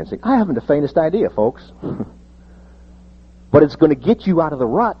square dancing? I haven't the faintest idea, folks. But it's going to get you out of the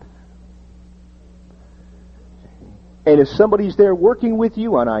rut. And if somebody's there working with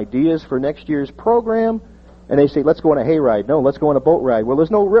you on ideas for next year's program, and they say, let's go on a hayride. No, let's go on a boat ride. Well, there's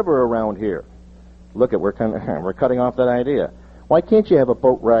no river around here. Look, we're cutting off that idea. Why can't you have a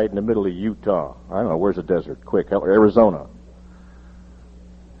boat ride in the middle of Utah? I don't know, where's the desert? Quick, Arizona.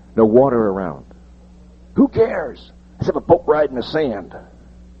 No water around. Who cares? Let's have a boat ride in the sand.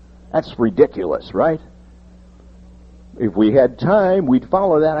 That's ridiculous, right? If we had time, we'd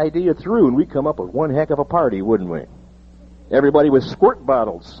follow that idea through, and we'd come up with one heck of a party, wouldn't we? Everybody with squirt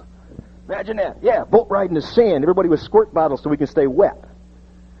bottles. Imagine that. Yeah, boat ride in the sand. Everybody with squirt bottles so we can stay wet.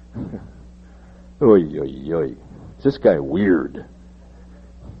 Oy, oy, oy. Is this guy weird?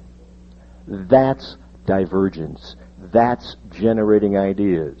 That's divergence. That's generating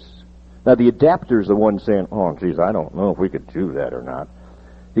ideas. Now, the adapter's the one saying, oh, geez, I don't know if we could do that or not.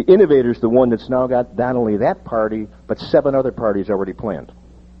 The innovator's the one that's now got not only that party, but 7 other parties already planned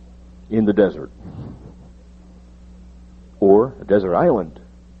in the desert. Or a desert island.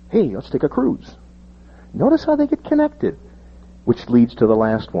 Hey, let's take a cruise. Notice how they get connected, which leads to the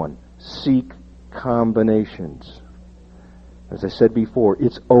last one. Seek combinations. As I said before,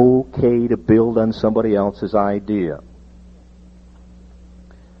 it's okay to build on somebody else's idea.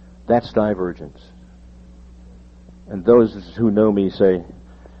 That's divergence. And those who know me say,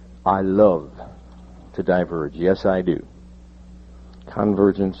 I love to diverge. Yes, I do.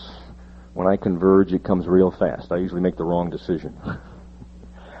 Convergence, when I converge, it comes real fast. I usually make the wrong decision.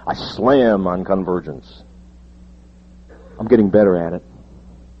 I slam on convergence. I'm getting better at it.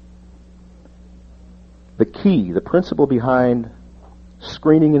 The key, the principle behind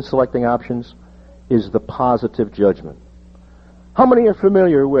screening and selecting options is the positive judgment. How many are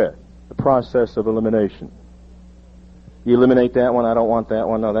familiar with the process of elimination? You eliminate that one, I don't want that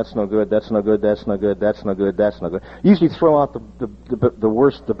one, no, that's no good, that's no good, that's no good, that's no good, that's no good. You usually throw out the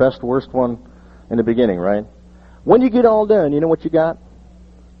worst, the best worst one in the beginning, right? When you get all done, you know what you got?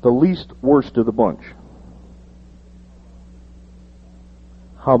 The least worst of the bunch.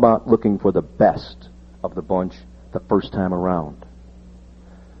 How about looking for the best of the bunch the first time around?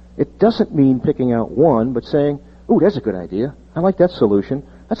 It doesn't mean picking out one, but saying, ooh, that's a good idea. I like that solution.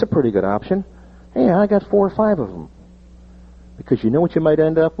 That's a pretty good option. Hey, I got 4 or 5 of them. Because you know what you might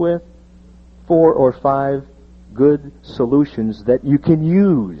end up with? 4 or 5 good solutions that you can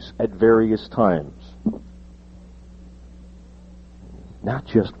use at various times. Not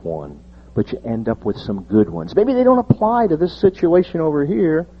just one, but you end up with some good ones. Maybe they don't apply to this situation over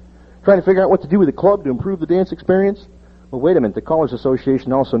here. Trying to figure out what to do with the club to improve the dance experience? Well, wait a minute. The Callers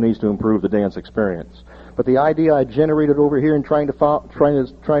Association also needs to improve the dance experience. But the idea I generated over here and trying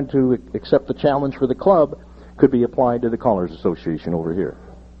to accept the challenge for the club could be applied to the Callers Association over here.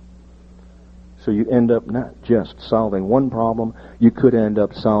 So you end up not just solving one problem, you could end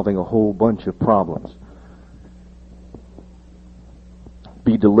up solving a whole bunch of problems.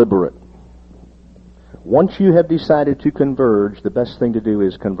 Be deliberate. Once you have decided to converge, the best thing to do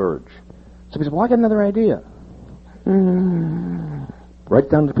is converge. So he says, well, I got another idea. Write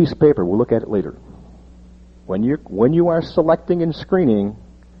it down on a piece of paper. We'll look at it later. When you are selecting and screening,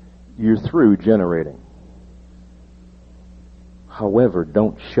 you're through generating. However,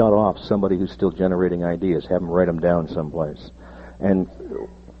 don't shut off somebody who's still generating ideas. Have them write them down someplace. And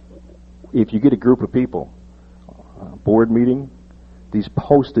if you get a group of people, board meeting, these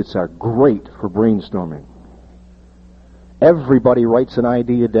Post-its are great for brainstorming. Everybody writes an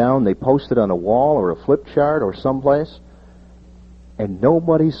idea down, they post it on a wall or a flip chart or someplace, and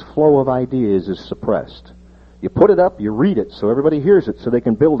nobody's flow of ideas is suppressed. You put it up, you read it, so everybody hears it, so they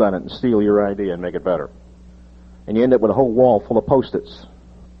can build on it and steal your idea and make it better. And you end up with a whole wall full of Post-its.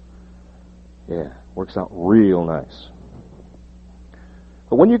 Yeah, works out real nice.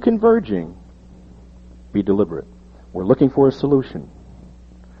 But when you're converging, be deliberate. We're looking for a solution.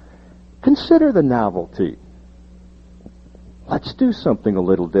 Consider the novelty. Let's do something a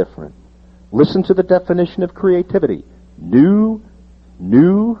little different. Listen to the definition of creativity. New,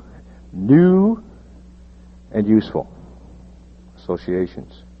 and useful.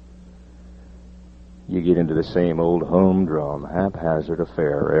 Associations. You get into the same old humdrum, haphazard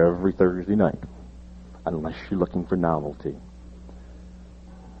affair every Thursday night, unless you're looking for novelty.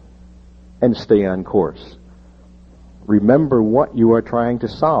 And stay on course. Remember what you are trying to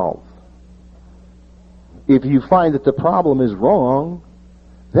solve. If you find that the problem is wrong,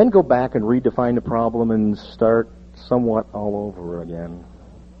 then go back and redefine the problem and start somewhat all over again.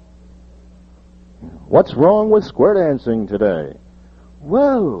 What's wrong with square dancing today?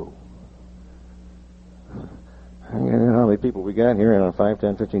 Whoa! How many people we got here? 5,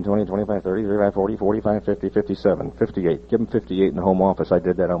 10, 15, 20, 25, 30, 35, 40, 45, 50, 57, 58. Give them 58 in the home office. I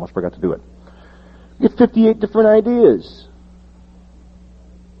did that. I almost forgot to do it. Get 58 different ideas.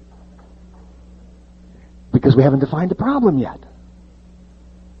 Because we haven't defined the problem yet.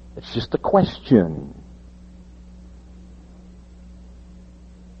 It's just a question.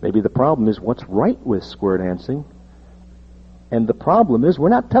 Maybe the problem is what's right with square dancing, and the problem is we're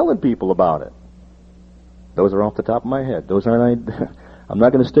not telling people about it. Those are off the top of my head. Those aren't. I'm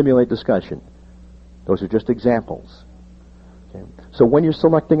not going to stimulate discussion. Those are just examples. Okay. So when you're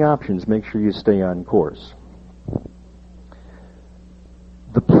selecting options, make sure you stay on course.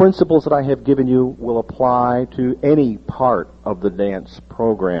 The principles that I have given you will apply to any part of the dance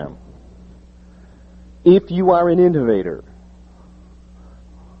program. If you are an innovator,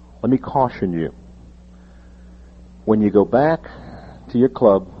 let me caution you. When you go back to your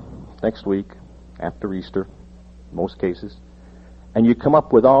club next week, after Easter, in most cases, and you come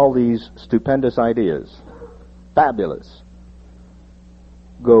up with all these stupendous ideas, fabulous,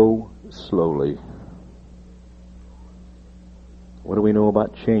 go slowly. What do we know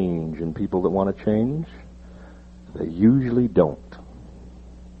about change and people that want to change? They usually don't.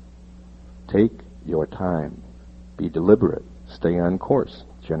 Take your time. Be deliberate. Stay on course.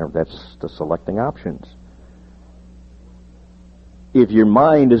 That's the selecting options. If your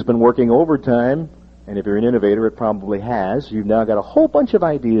mind has been working overtime, and if you're an innovator, it probably has, you've now got a whole bunch of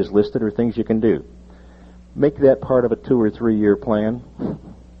ideas listed or things you can do. Make that part of a 2 or 3 year plan.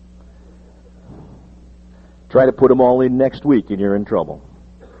 Try to put them all in next week and you're in trouble.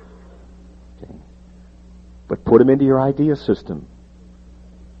 Okay. But put them into your idea system.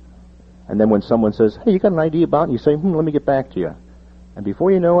 And then when someone says, hey, you got an idea about it? You say, let me get back to you. And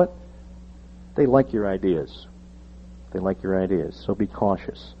before you know it, they like your ideas. They like your ideas. So be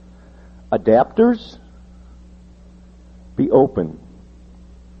cautious. Adapters, be open.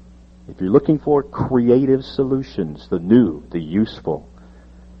 If you're looking for creative solutions, the new, the useful.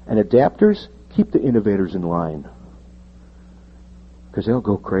 And adapters, keep the innovators in line. Because they'll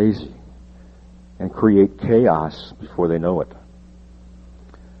go crazy and create chaos before they know it.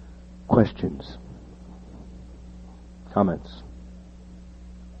 Questions? Comments?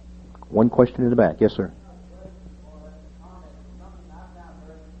 One question in the back. Yes, sir.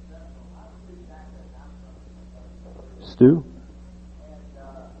 Stu?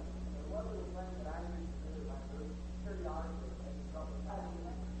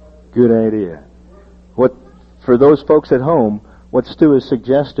 Good idea. For those folks at home, what Stu is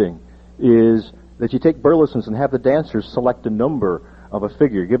suggesting is that you take Burlesons and have the dancers select a number of a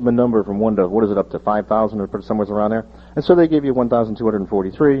figure. Give them a number from 1 to, what is it, up to 5,000 or put it somewhere around there. And so they give you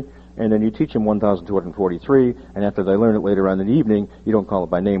 1,243, and then you teach them 1,243, and after they learn it later on in the evening, you don't call it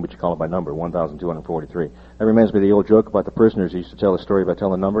by name, but you call it by number, 1,243. That reminds me of the old joke about the prisoners who used to tell a story by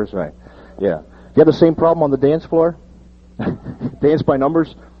telling numbers, right? Yeah. You have the same problem on the dance floor? Dance by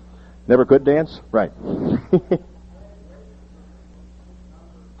numbers? Never could dance? Right.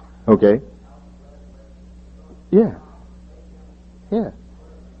 Okay. Yeah. Yeah.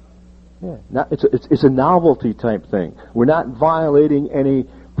 Yeah. Now, it's a novelty type thing. We're not violating any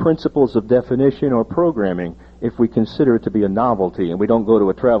principles of definition or programming if we consider it to be a novelty and we don't go to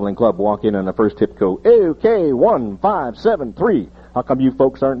a traveling club, walk in on the first tip, go, okay, 1, 5, 7, 3. How come you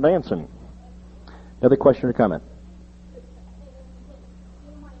folks aren't dancing? Another question or comment?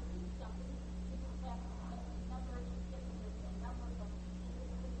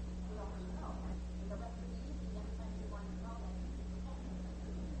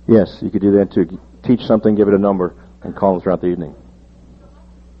 Yes, you could do that too. Teach something, give it a number, and call them throughout the evening.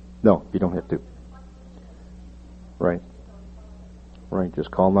 No, you don't have to. Right. Right,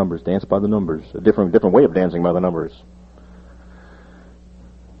 just call numbers. Dance by the numbers. A different way of dancing by the numbers.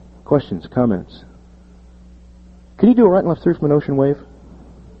 Questions, comments? Can you do a right and left through from an ocean wave?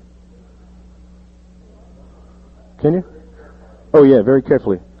 Can you? Oh yeah, very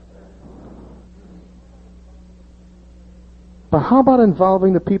carefully. But how about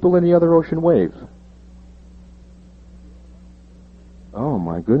involving the people in the other ocean wave? Oh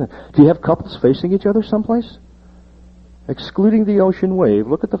my goodness. Do you have couples facing each other someplace? Excluding the ocean wave,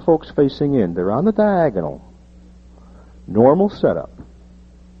 look at the folks facing in. They're on the diagonal. Normal setup.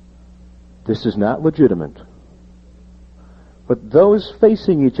 This is not legitimate. But those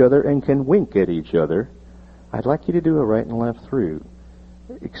facing each other and can wink at each other, I'd like you to do a right and left through.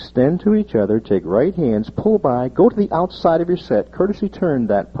 Extend to each other, take right hands, pull by, go to the outside of your set, courtesy turn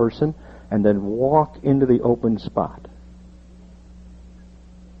that person, and then walk into the open spot.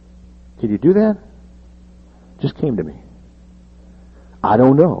 Can you do that? Just came to me. I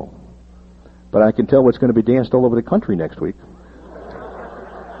don't know. But I can tell what's going to be danced all over the country next week.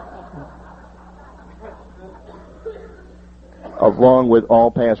 Along with all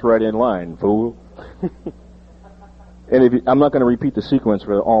pass right in line, fool. And I'm not going to repeat the sequence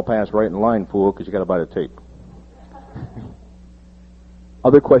for all pass right in line, fool, because you got to buy the tape.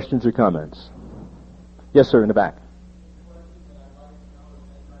 Other questions or comments? Yes, sir, in the back.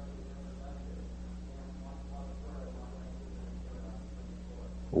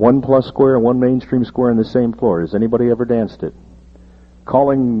 One plus square and one mainstream square in the same floor. Has anybody ever danced it?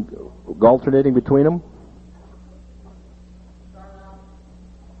 Alternating between them?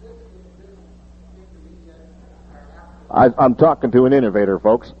 I'm talking to an innovator,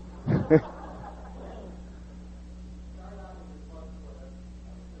 folks.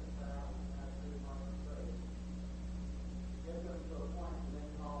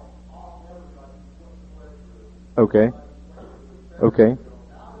 Okay. Okay.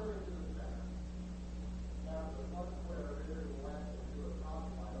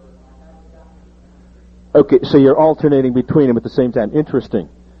 Okay, so you're alternating between them at the same time. Interesting.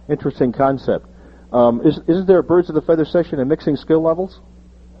 Interesting concept. Isn't there a birds of the feather section and mixing skill levels?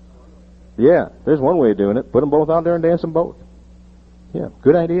 Yeah, there's one way of doing it. Put them both out there and dance them both. Yeah,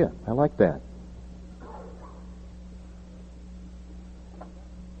 good idea. I like that.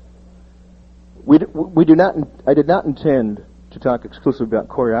 I did not intend to talk exclusively about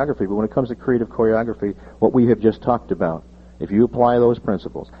choreography, but when it comes to creative choreography, what we have just talked about, if you apply those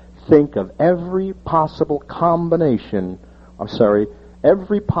principles, think of every possible combination,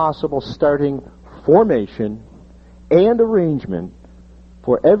 every possible starting formation and arrangement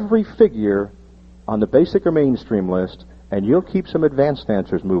for every figure on the basic or mainstream list, and you'll keep some advanced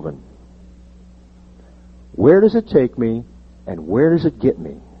dancers moving. Where does it take me, and where does it get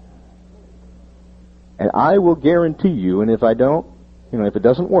me? And I will guarantee you, and if I don't, if it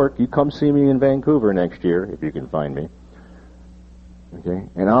doesn't work, you come see me in Vancouver next year, if you can find me. Okay?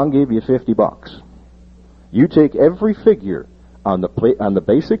 And I'll give you $50. You take every figure on the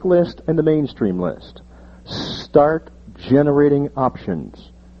basic list and the mainstream list. Start generating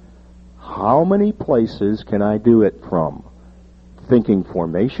options. How many places can I do it from? Thinking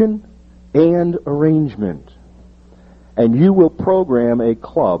formation and arrangement. And you will program a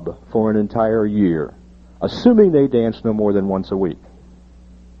club for an entire year, assuming they dance no more than once a week.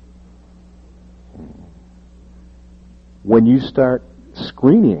 When you start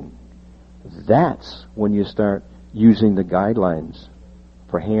screening, that's when you start using the guidelines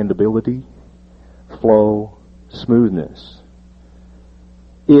for handability, flow, smoothness.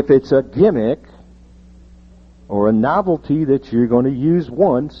 If it's a gimmick or a novelty that you're going to use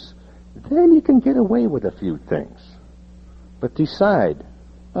once, then you can get away with a few things. But decide.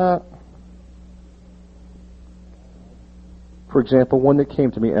 For example, one that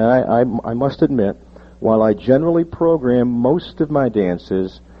came to me, and I must admit, while I generally program most of my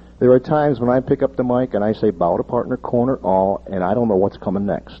dances, there are times when I pick up the mic and I say, bow to partner, corner, all, and I don't know what's coming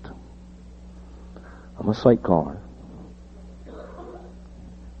next. I'm a sight caller.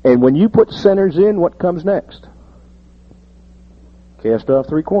 And when you put centers in, what comes next? Cast off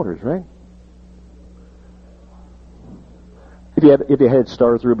 3/4, right? If you had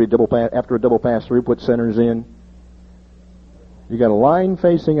star through, it'd be double pass. After a double pass through, put centers in. You got a line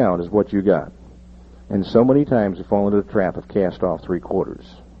facing out is what you got. And so many times you fall into the trap of cast off 3/4.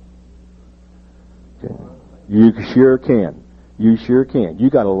 Okay. You sure can. You sure can. You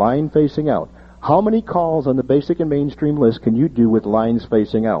got a line facing out. How many calls on the basic and mainstream list can you do with lines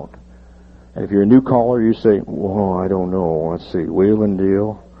facing out? And if you're a new caller, you say, "Whoa, I don't know. Let's see, wheeling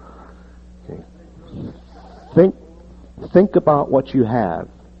deal." Okay. Think about what you have.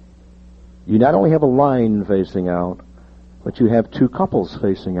 You not only have a line facing out, but you have two couples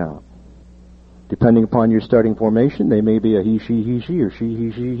facing out. Depending upon your starting formation, they may be a he, she, or she,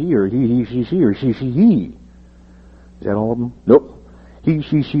 he, or he, she, or she, he. Is that all of them? Nope. He,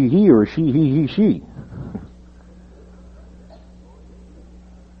 she, or she, she.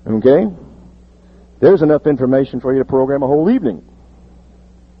 Okay? There's enough information for you to program a whole evening.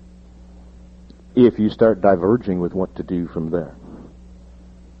 If you start diverging with what to do from there.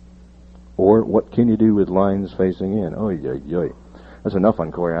 Or what can you do with lines facing in? Oh, yeah. That's enough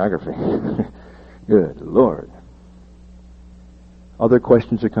on choreography. Good Lord. Other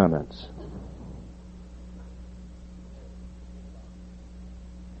questions or comments?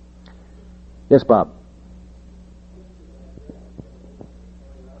 Yes, Bob.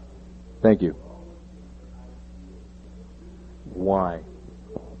 Thank you. Why?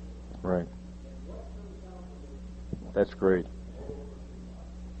 Right. That's great.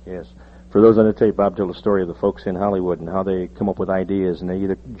 Yes. For those on the tape, Bob told a story of the folks in Hollywood and how they come up with ideas, and they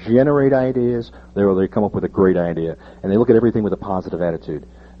either generate ideas or they come up with a great idea, and they look at everything with a positive attitude.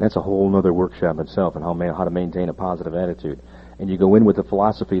 And that's a whole other workshop itself, and how to maintain a positive attitude. And you go in with the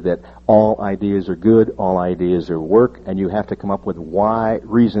philosophy that all ideas are good, all ideas are work, and you have to come up with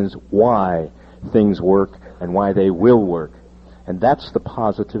reasons why things work and why they will work. And that's the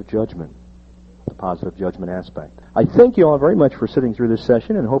positive judgment. The positive judgment aspect. I thank you all very much for sitting through this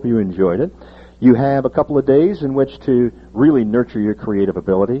session and hope you enjoyed it. You have a couple of days in which to really nurture your creative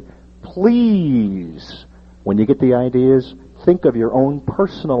ability. Please, when you get the ideas, think of your own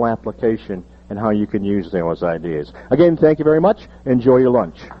personal application and how you can use those ideas. Again, thank you very much. Enjoy your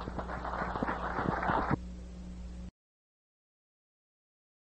lunch.